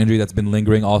hamstring injury that's been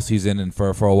lingering all season and for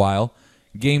a while.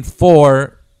 Game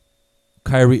 4,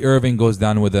 Kyrie Irving goes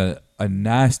down with a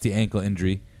nasty ankle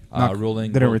injury.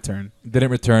 Didn't return.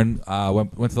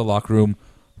 Went to the locker room,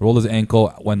 rolled his ankle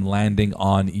when landing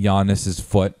on Giannis's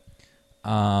foot.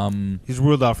 He's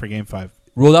ruled out for Game 5.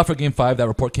 That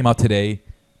report came out today.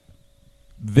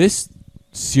 This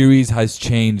series has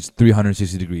changed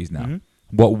 360 degrees now.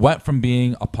 What went from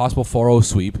being a possible 4-0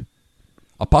 sweep,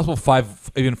 a possible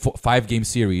 5-game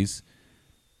series,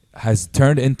 has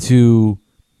turned into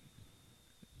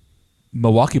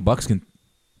Milwaukee Bucks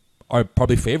are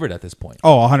probably favored at this point.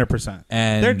 Oh, 100%.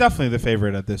 And they're definitely the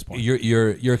favorite at this point.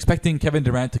 You're expecting Kevin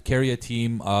Durant to carry a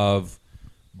team of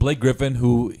Blake Griffin,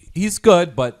 who he's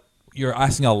good, but you're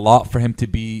asking a lot for him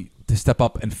to step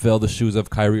up and fill the shoes of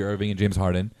Kyrie Irving and James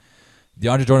Harden.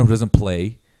 DeAndre Jordan, who doesn't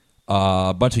play.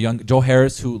 A bunch of young Joe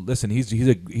Harris, who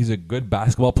he's a good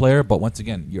basketball player, but once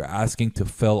again, you're asking to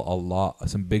fill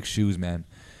some big shoes, man.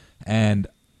 And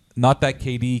not that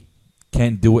KD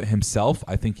can't do it himself.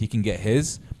 I think he can get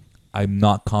his. I'm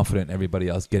not confident in everybody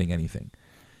else getting anything.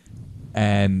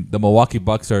 And the Milwaukee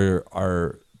Bucks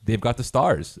they've got the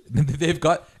stars.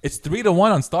 It's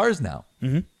 3-1 on stars now,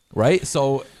 right?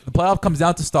 So the playoff comes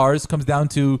down to stars, comes down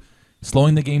to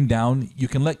slowing the game down. You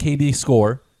can let KD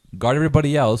score, guard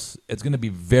everybody else. It's going to be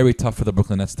very tough for the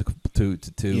Brooklyn Nets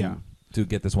to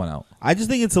get this one out. I just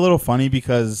think it's a little funny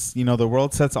because the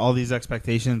world sets all these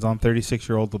expectations on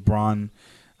 36-year-old LeBron.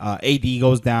 AD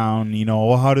goes down.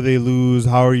 How do they lose?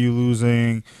 How are you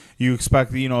losing? You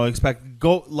expect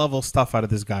GOAT level stuff out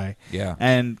of this guy. Yeah.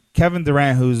 And Kevin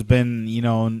Durant, who's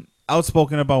been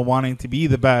outspoken about wanting to be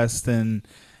the best and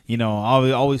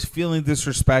always feeling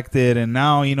disrespected, and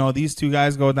now these two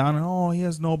guys go down and he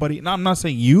has nobody. No, I'm not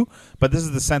saying you, but this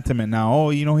is the sentiment now.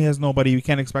 He has nobody. We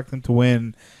can't expect him to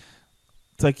win.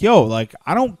 It's like,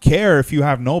 I don't care if you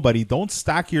have nobody. Don't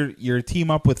stack your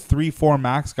team up with 3-4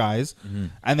 max guys,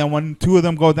 and then when 2 of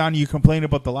them go down, you complain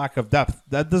about the lack of depth.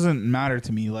 That doesn't matter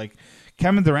to me. Like,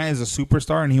 Kevin Durant is a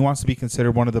superstar, and he wants to be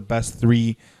considered one of the best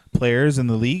 3 players in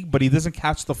the league, but he doesn't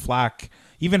catch the flack,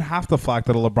 even half the flack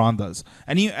that a LeBron does.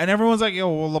 And everyone's like,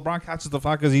 LeBron catches the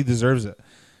flack because he deserves it.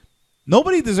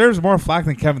 Nobody deserves more flack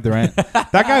than Kevin Durant.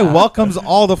 That guy welcomes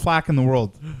all the flack in the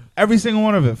world. Every single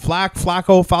one of it. Flack,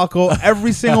 Flacco, Falco,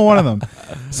 every single one of them.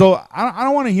 So I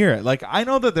don't want to hear it. Like, I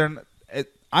know that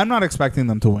I'm not expecting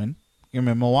them to win.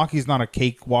 Milwaukee's not a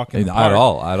cakewalk in the park.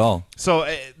 At all. So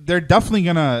they're definitely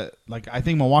going to, I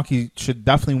think Milwaukee should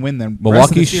definitely win them.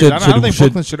 Milwaukee should. I don't think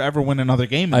Brooklyn should ever win another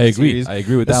game in the series. I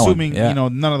agree with that one. Assuming,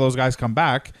 none of those guys come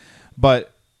back.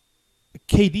 But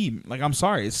KD, I'm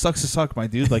sorry, it sucks to suck, my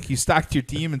dude. You stacked your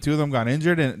team and 2 of them got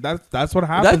injured, and that's what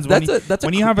happens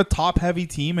when you have a top heavy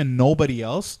team and nobody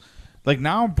else.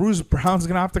 Now Bruce Brown's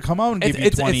gonna have to come out and give you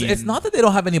 20. It's not that they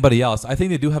don't have anybody else. I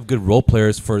think they do have good role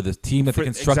players for the team that they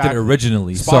constructed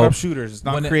originally. Spot up shooters. It's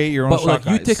not create your own shot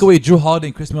guys. You take away Drew Holiday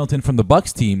and Chris Middleton from the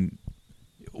Bucks team,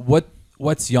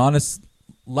 what's Giannis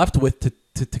left with to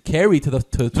carry to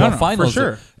the finals? For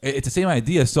sure. It's the same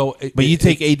idea. So, but you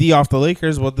take AD off the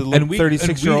Lakers with the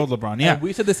 36-year-old LeBron. Yeah,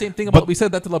 we said the same thing about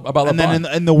LeBron. And then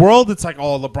in the world, it's like,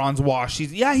 LeBron's washed.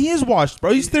 He is washed,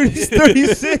 bro. He's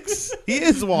 36. He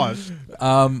is washed.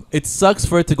 It sucks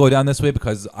for it to go down this way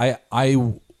because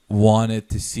I wanted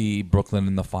to see Brooklyn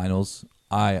in the finals.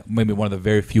 I maybe one of the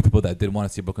very few people that did want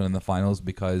to see Brooklyn in the finals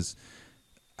because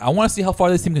I want to see how far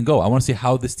this team can go. I want to see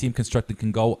how this team constructed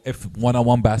can go. If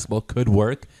one-on-one basketball could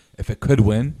work, if it could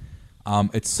win.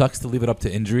 It sucks to leave it up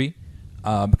to injury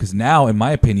because now, in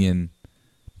my opinion,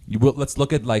 let's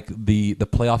look at the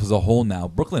playoffs as a whole. Now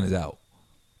Brooklyn is out.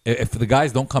 If the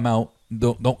guys don't come out,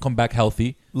 don't come back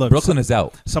healthy, Brooklyn is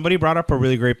out. Somebody brought up a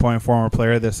really great point, former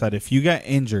player, that said if you get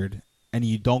injured and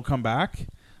you don't come back,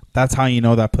 that's how you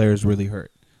know that player is really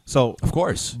hurt. So of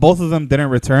course, both of them didn't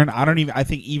return. I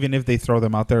think even if they throw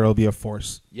them out there, it'll be a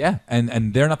force. Yeah,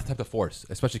 and they're not the type of force,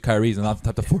 especially Kyrie's not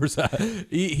the type of force.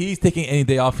 He's taking any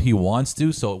day off he wants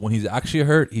to. So when he's actually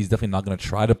hurt, he's definitely not going to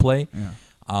try to play.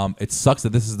 Yeah. It sucks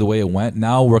that this is the way it went.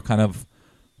 Now I'm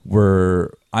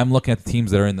looking at the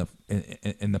teams that are in the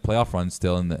playoff run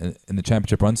still, in the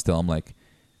championship run still. I'm like,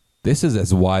 this is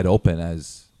as wide open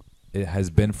as it has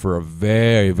been for a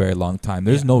very, very long time.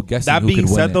 There's no guessing that who could win. That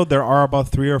being said, though, there are about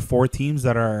 3 or 4 teams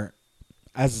that are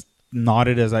as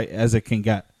knotted as it can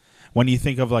get. When you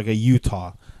think of a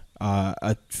Utah,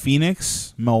 a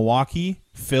Phoenix, Milwaukee,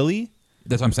 Philly.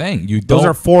 That's what I'm saying. Those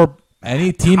are 4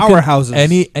 any team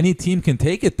powerhouses. Any team can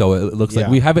take it though. It looks like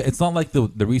we have it. It's not like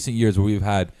the recent years where we've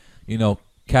had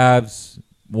Cavs,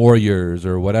 Warriors,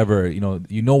 or whatever. You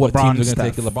know what LeBron, teams are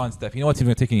going to take it. LeBron, Steph. You know what teams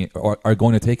are taking it or are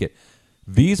going to take it.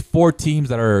 These 4 teams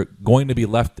that are going to be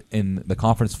left in the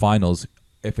conference finals,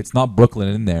 if it's not Brooklyn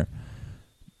in there,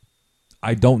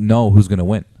 I don't know who's going to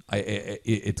win.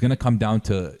 It's going to come down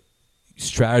to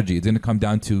strategy. It's going to come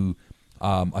down to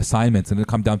assignments. It's going to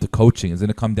come down to coaching. It's going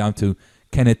to come down to,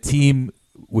 can a team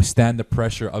withstand the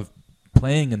pressure of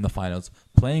playing in the finals,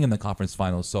 playing in the conference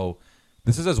finals? So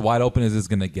this is as wide open as it's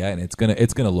going to get, and it's going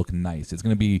to look nice. It's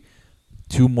going to be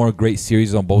 2 more great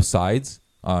series on both sides.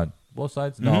 Both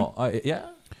sides? No. Yeah.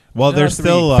 Well, there's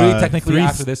still 3 technically 3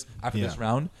 after this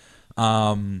round.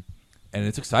 And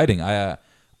it's exciting. I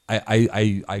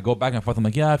go back and forth. I'm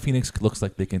like, yeah, Phoenix looks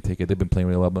like they can take it. They've been playing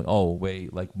really well. But oh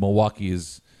wait, like Milwaukee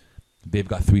they've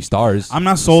got 3 stars. I'm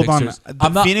not sold Sixers.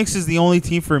 on. Phoenix is the only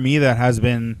team for me that has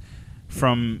been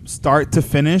from start to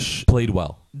finish played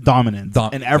well, dominant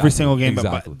in every single game.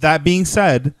 Exactly. But that being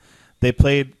said, they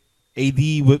played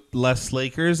AD with less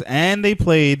Lakers, and they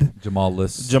played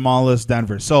Jamal-less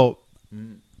Denver. So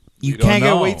you can't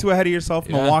get way too ahead of yourself.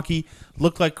 Yeah. Milwaukee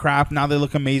looked like crap. Now they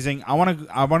look amazing. I want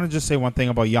to just say one thing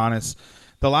about Giannis.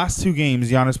 The last 2 games,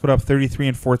 Giannis put up 33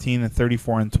 and 14 and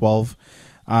 34 and 12.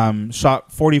 Shot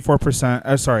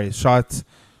 44%. Shot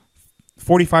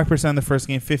 45% in the first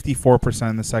game, 54%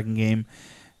 in the second game.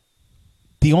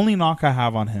 The only knock I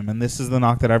have on him, and this is the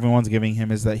knock that everyone's giving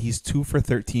him, is that he's 2 for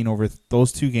 13 over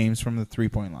those 2 games from the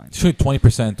 3-point line. Shoot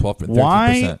 20%, 12 for 13%.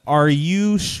 Why are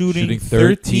you shooting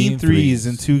 13 threes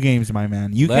in 2 games, my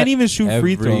man? You can't even shoot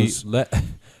free throws.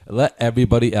 Let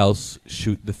everybody else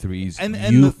shoot the threes. And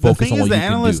the thing is, the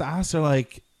analysts ask, are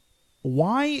like,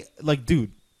 why? Like,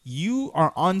 dude, you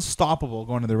are unstoppable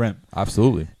going to the rim.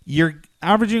 Absolutely. You're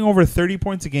averaging over 30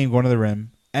 points a game going to the rim,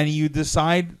 and you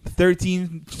decide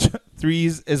 13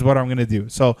 threes is what I'm going to do.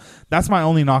 So that's my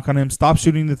only knock on him. Stop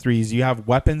shooting the threes. You have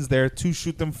weapons there to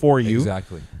shoot them for you.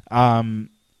 Exactly. And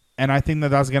I think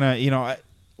that's going to,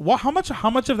 how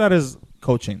much of that is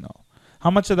coaching though?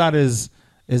 How much of that is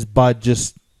Bud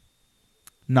just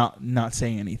not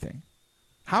saying anything?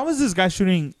 How is this guy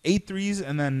shooting 8 threes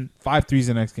and then 5 threes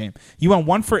the next game? You went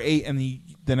 1 for 8 and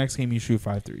the next game you shoot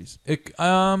 5 threes. It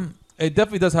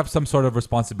definitely does have some sort of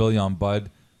responsibility on Bud.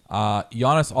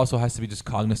 Giannis also has to be just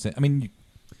cognizant. I mean,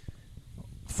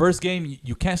 first game,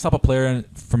 you can't stop a player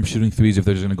from shooting threes if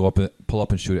they're just going to go up and pull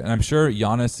up and shoot it. And I'm sure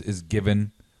Giannis is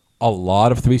given a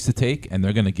lot of threes to take, and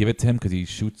they're going to give it to him because he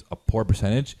shoots a poor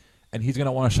percentage, and he's going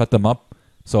to want to shut them up.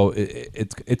 So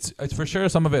it's for sure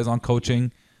some of it is on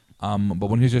coaching. But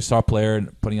when he's your star player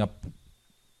and putting up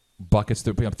buckets,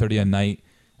 putting up 30 a night,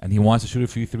 and he wants to shoot a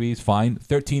few threes, fine.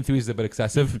 13 threes is a bit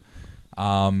excessive.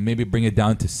 Maybe bring it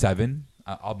down to 7.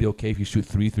 I'll be okay if you shoot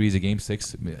 3 threes a game,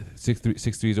 6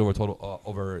 threes over total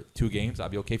over 2 games. I'll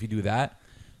be okay if you do that.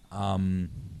 But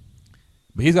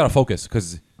he's got to focus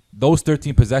because those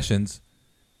 13 possessions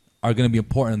are going to be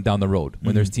important down the road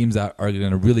when there's teams that are going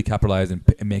to really capitalize and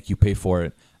make you pay for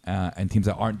it, and teams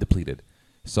that aren't depleted.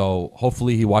 So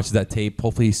hopefully he watches that tape.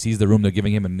 Hopefully he sees the room they're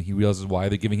giving him and he realizes why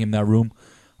they're giving him that room.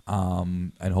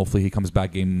 And hopefully he comes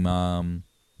back game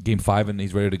 5 and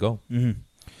he's ready to go. Mm-hmm.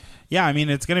 Yeah, I mean,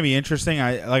 it's going to be interesting.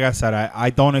 Like I said, I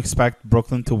don't expect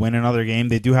Brooklyn to win another game.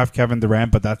 They do have Kevin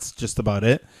Durant, but that's just about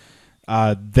it.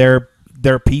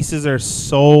 Their pieces are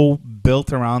so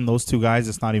built around those 2 guys,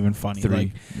 it's not even funny.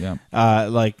 3,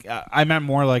 I meant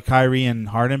more like Kyrie and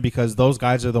Harden because those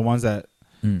guys are the ones that,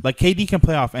 like KD can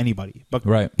play off anybody,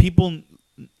 but people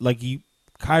like you.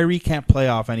 Kyrie can't play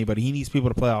off anybody. He needs people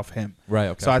to play off him. Right.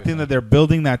 Okay. So I think that they're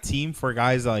building that team for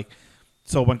guys like.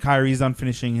 So when Kyrie's done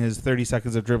finishing his 30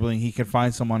 seconds of dribbling, he can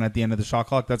find someone at the end of the shot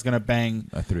clock that's going to bang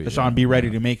a 3, the shot and be ready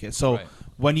to make it. So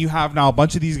when you have now a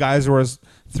bunch of these guys who are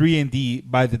 3 and D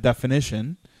by the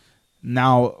definition,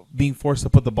 now being forced to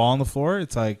put the ball on the floor,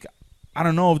 it's like, I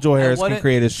don't know if Joe Harris can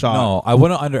create his shot. No, I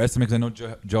wouldn't underestimate because I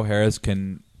know Joe Harris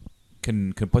can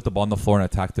put the ball on the floor and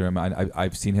attack the rim.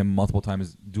 I've seen him multiple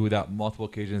times do that multiple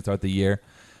occasions throughout the year.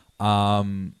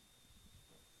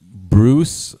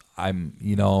 Bruce, I'm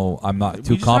not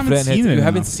too confident. You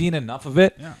haven't seen enough of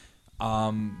it.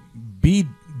 Yeah. Be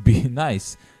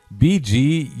nice.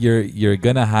 BG, you're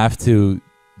gonna have to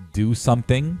do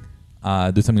something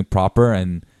proper,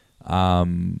 and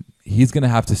he's gonna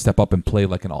have to step up and play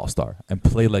like an all-star and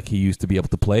play like he used to be able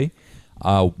to play.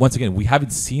 Once again, we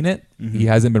haven't seen it. Mm-hmm. He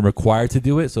hasn't been required to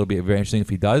do it, so it'll be very interesting if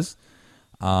he does.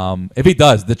 If he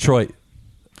does, Detroit.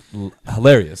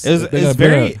 Hilarious. It was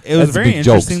very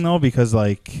interesting though because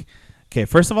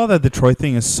first of all, that Detroit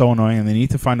thing is so annoying and they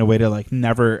need to find a way to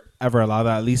never ever allow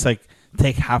that. At least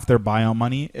take half their buyout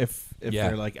money if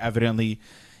they're like evidently,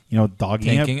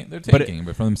 dogging tanking it. They're tanking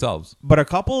it for themselves. But a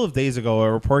couple of days ago,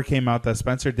 a report came out that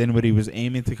Spencer Dinwiddie was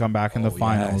aiming to come back in the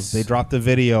finals. Yes. They dropped a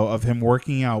video of him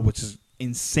working out, which is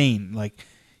insane. Like,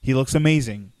 he looks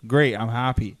amazing. Great, I'm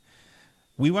happy.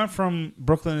 We went from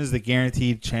Brooklyn is the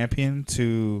guaranteed champion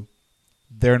to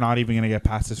they're not even going to get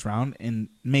past this round in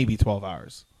maybe 12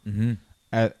 hours.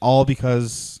 All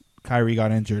because Kyrie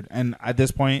got injured. And at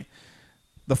this point,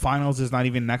 the finals is not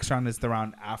even next round, it's the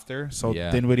round after. So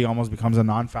Dinwiddie almost becomes a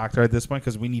non-factor at this point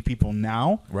because we need people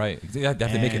now. Right. They have to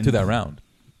make it to that round.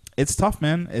 It's tough,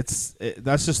 man.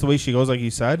 That's just the way she goes, like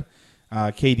you said.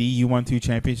 KD, you won 2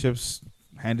 championships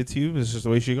handed to you. It's just the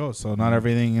way she goes. So not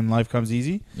everything in life comes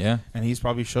easy. Yeah. And he's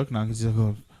probably shook now because he's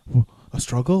like, a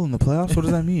struggle in the playoffs? What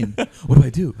does that mean? What do I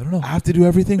do? I don't know. I have to do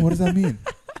everything? What does that mean?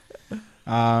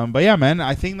 But yeah, man,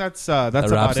 I think that's about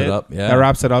it. That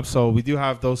wraps it up. So we do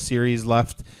have those series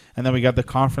left, and then we got the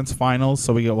conference finals.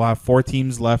 So we'll have 4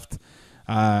 teams left.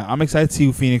 I'm excited to see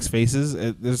who Phoenix faces.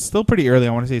 It's still pretty early.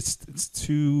 I want to say it's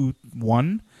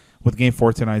 2-1 with Game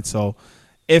 4 tonight. So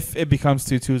if it becomes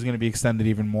 2-2, it's going to be extended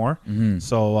even more.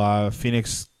 So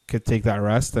Phoenix could take that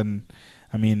rest, and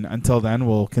I mean, until then,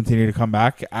 we'll continue to come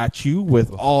back at you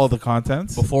with all the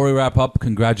content. Before we wrap up,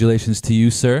 congratulations to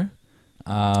you, sir.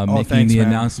 Making the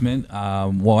announcement.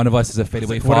 One of us is a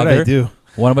fadeaway father. What did I do?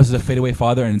 One of us is a fadeaway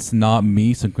father, and it's not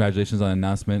me. So congratulations on the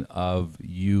announcement of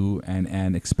you and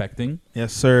Ann expecting.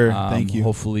 Yes, sir. Thank you.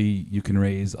 Hopefully, you can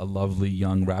raise a lovely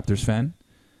young Raptors fan,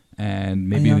 and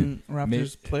maybe a young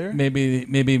Raptors player. Maybe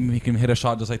he can hit a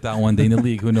shot just like that one day in the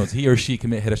league. Who knows? He or she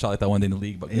can hit a shot like that one day in the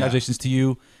league. But congratulations to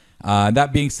you.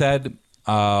 That being said,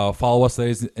 follow us,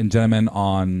 ladies and gentlemen,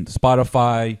 on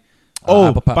Spotify.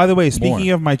 By the way, speaking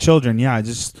of my children,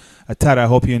 Ted, I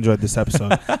hope you enjoyed this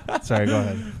episode. Sorry, go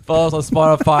ahead. Follow us on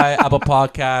Spotify, Apple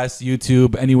Podcasts,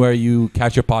 YouTube, anywhere you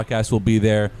catch your podcast, we'll be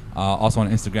there. Also on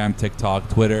Instagram, TikTok,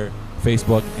 Twitter,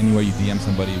 Facebook, anywhere you DM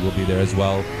somebody, we'll be there as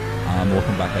well. We'll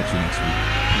come back at you next week.